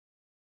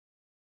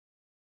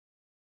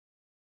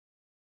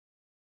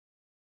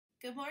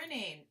Good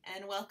morning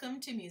and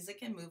welcome to Music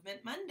and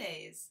Movement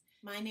Mondays.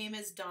 My name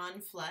is Dawn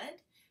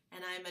Flood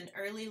and I'm an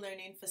early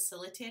learning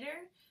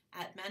facilitator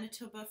at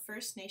Manitoba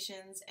First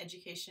Nations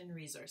Education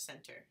Resource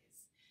Center.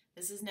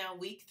 This is now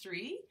week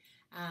 3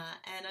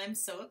 and I'm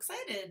so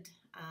excited.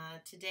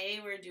 Today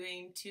we're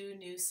doing 2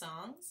 new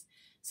songs.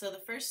 So the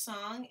first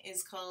song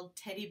is called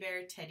Teddy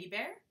Bear, Teddy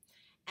Bear,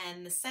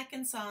 and the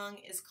second song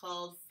is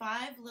called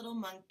 5 Little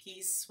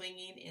Monkeys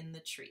Swinging in the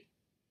Tree.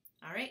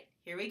 All right,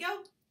 here we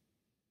go.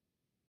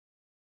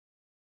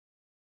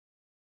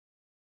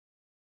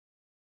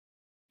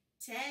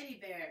 Teddy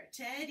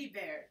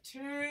bear,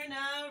 turn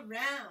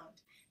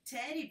around.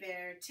 Teddy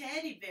bear,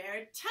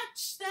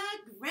 touch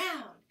the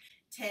ground.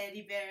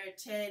 Teddy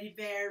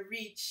bear,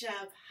 reach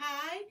up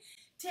high.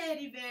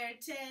 Teddy bear,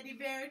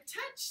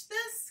 touch the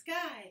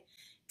sky.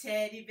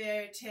 Teddy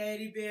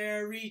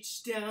bear,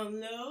 reach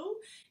down low.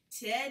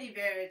 Teddy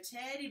bear,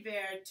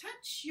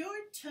 touch your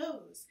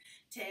toes.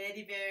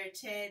 Teddy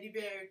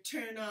bear,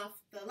 turn off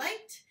the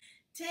light.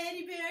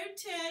 Teddy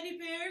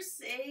bear,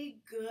 say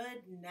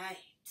good night.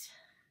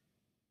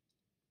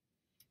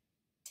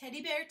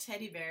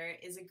 Teddy Bear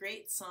is a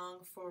great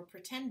song for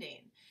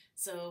pretending.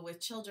 So with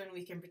children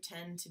we can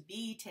pretend to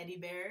be teddy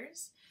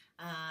bears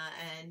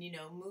and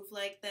move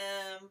like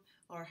them,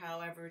 or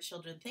however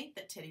children think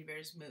that teddy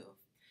bears move.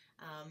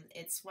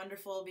 It's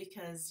wonderful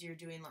because you're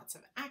doing lots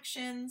of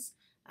actions.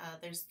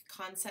 There's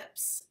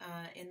concepts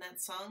in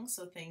that song,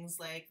 so things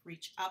like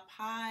reach up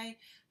high,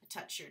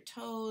 touch your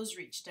toes,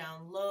 reach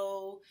down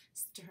low,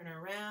 turn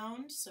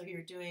around. So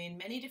you're doing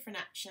many different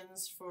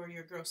actions for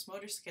your gross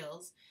motor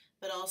skills,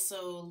 but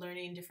also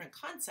learning different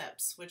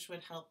concepts, which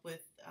would help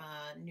with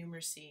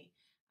numeracy.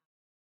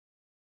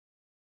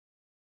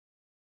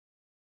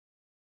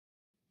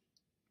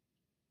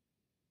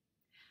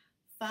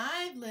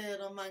 Five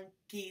little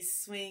monkeys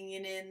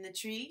swinging in the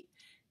tree,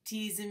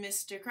 teasing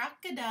Mr.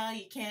 Crocodile,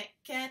 you can't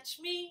catch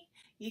me,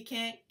 you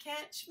can't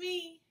catch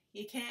me,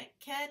 you can't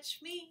catch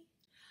me.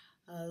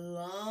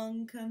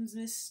 Along comes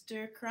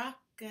Mr.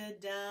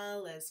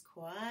 Crocodile, as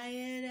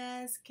quiet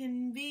as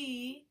can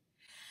be.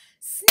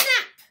 Snap!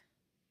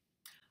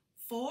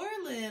 4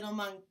 little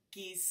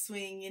monkeys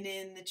swinging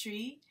in the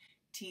tree,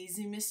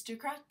 teasing Mr.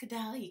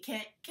 Crocodile, you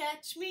can't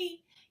catch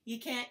me, you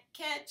can't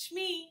catch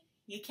me,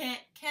 you can't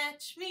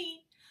catch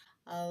me.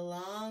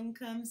 Along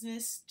comes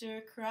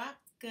Mr.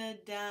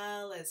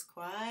 Crocodile, as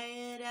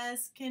quiet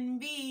as can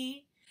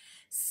be.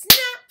 Snap!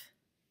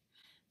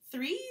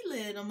 3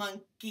 little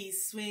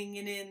monkeys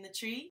swinging in the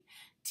tree,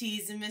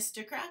 teasing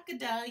Mr.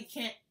 Crocodile, you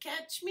can't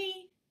catch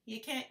me, you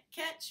can't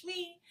catch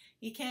me,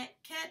 you can't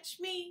catch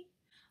me.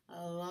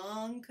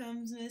 Along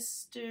comes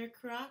Mr.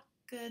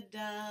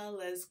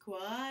 Crocodile, as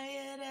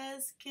quiet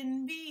as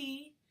can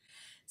be.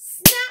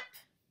 Snap!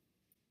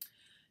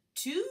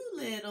 2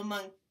 little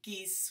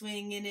monkeys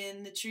swinging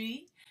in the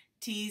tree,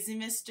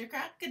 teasing Mr.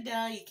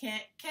 Crocodile, you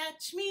can't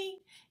catch me,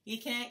 you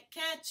can't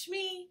catch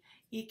me,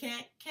 you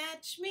can't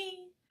catch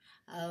me.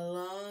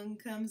 Along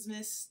comes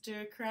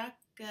Mr.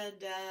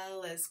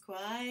 Crocodile, as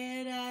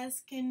quiet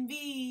as can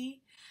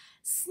be.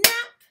 Snap!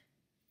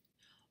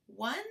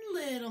 1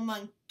 little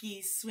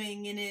monkey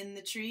swinging in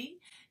the tree,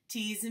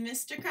 teasing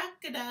Mr.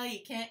 Crocodile,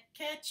 you can't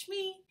catch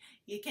me,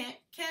 you can't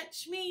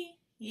catch me,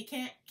 you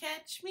can't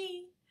catch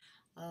me.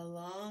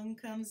 Along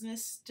comes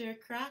Mr.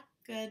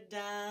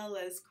 Crocodile,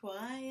 as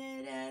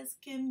quiet as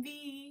can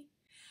be.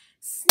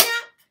 Snap!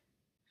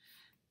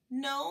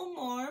 No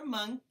more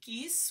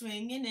monkeys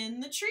swinging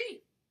in the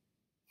tree.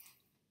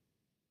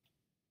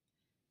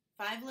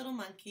 5 Little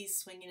Monkeys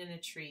Swinging in a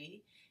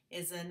Tree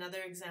is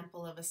another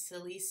example of a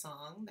silly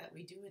song that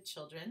we do with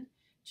children.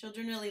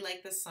 Children really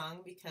like this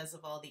song because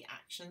of all the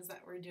actions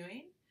that we're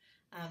doing.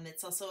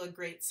 It's also a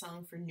great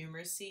song for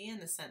numeracy in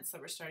the sense that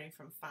we're starting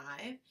from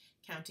 5,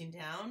 counting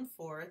down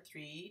 4,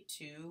 3,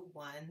 2,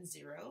 1,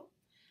 0,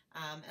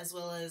 as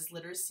well as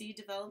literacy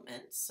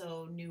development,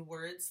 so new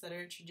words that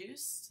are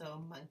introduced,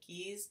 so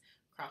monkeys,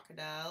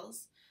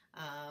 crocodiles,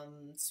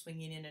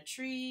 swinging in a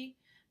tree,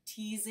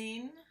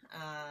 teasing,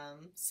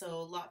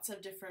 so lots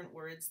of different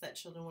words that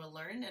children will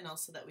learn, and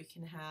also that we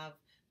can have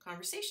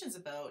conversations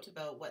about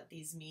what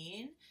these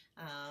mean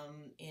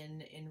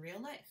in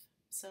real life.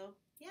 So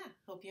yeah,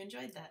 hope you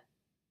enjoyed that.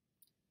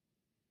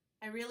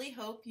 I really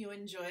hope you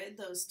enjoyed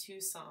those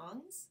 2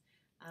 songs.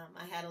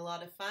 I had a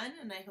lot of fun,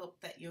 and I hope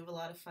that you have a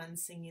lot of fun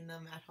singing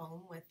them at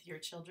home with your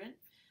children.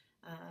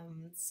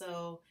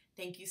 So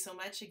thank you so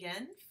much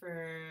again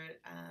for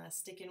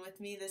sticking with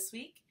me this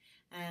week,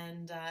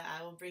 and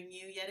I will bring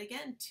you yet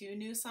again 2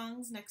 new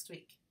songs next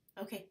week.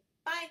 Okay,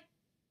 bye!